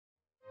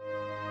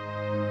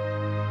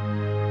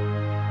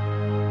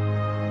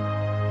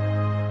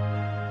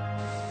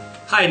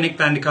Hi, Nick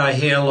Vandekar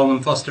here, Long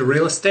 & Foster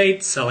Real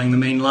Estate, selling the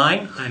main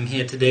line. I'm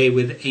here today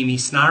with Amy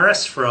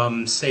Snaris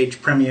from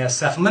Sage Premier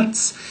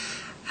Settlements.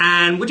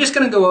 And we're just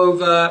going to go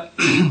over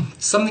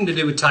something to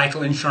do with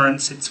title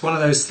insurance. It's one of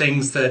those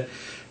things that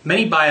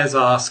many buyers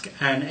ask.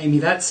 And Amy,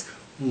 that's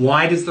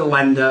why does the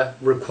lender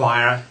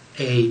require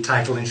a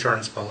title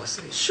insurance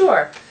policy?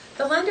 Sure.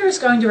 The lender is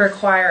going to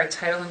require a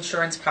title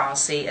insurance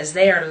policy as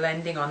they are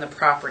lending on the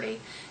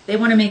property. They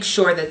want to make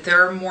sure that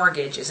their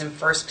mortgage is in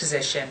first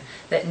position,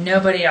 that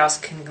nobody else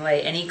can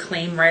lay any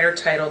claim, right, or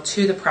title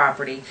to the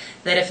property,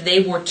 that if they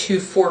were to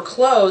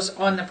foreclose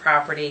on the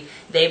property,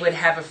 they would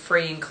have a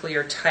free and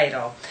clear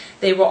title.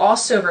 They will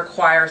also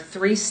require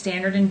 3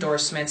 standard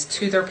endorsements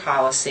to their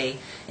policy: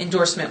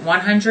 endorsement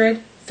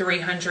 100,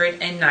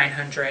 300, and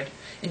 900.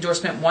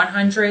 Endorsement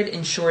 100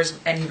 ensures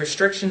any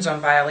restrictions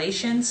on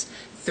violations,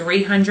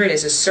 300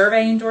 is a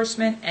survey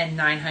endorsement, and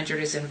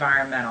 900 is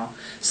environmental.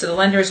 So the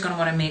lender is going to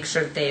want to make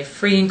sure that they have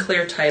free and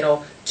clear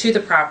title to the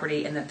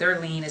property and that their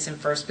lien is in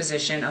first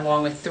position,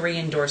 along with 3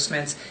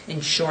 endorsements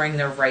ensuring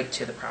their right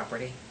to the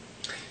property.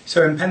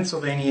 So in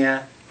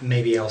Pennsylvania,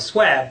 maybe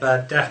elsewhere,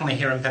 but definitely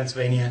here in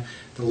Pennsylvania,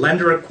 the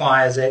lender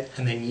requires it,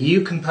 and then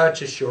you can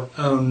purchase your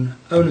own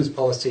owner's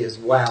policy as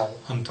well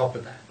on top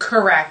of that.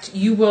 Correct.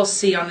 You will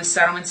see on the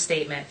settlement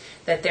statement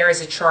that there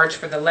is a charge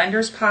for the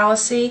lender's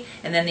policy,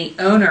 and then the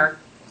owner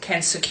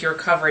can secure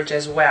coverage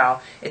as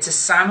well. It's a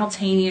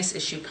simultaneous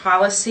issue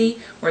policy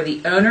where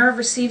the owner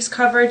receives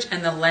coverage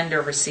and the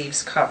lender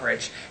receives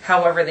coverage.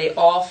 However, they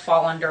all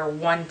fall under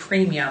one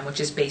premium,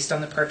 which is based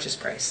on the purchase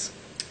price.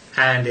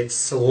 And it's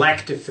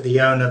selective for the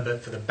owner,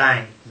 but for the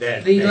bank,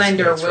 the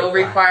lender will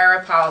require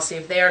a policy.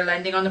 If they are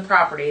lending on the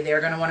property,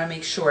 they're going to want to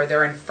make sure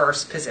they're in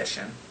first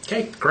position.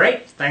 Okay,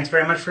 great. Thanks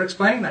very much for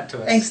explaining that to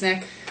us. Thanks,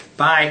 Nick.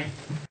 Bye.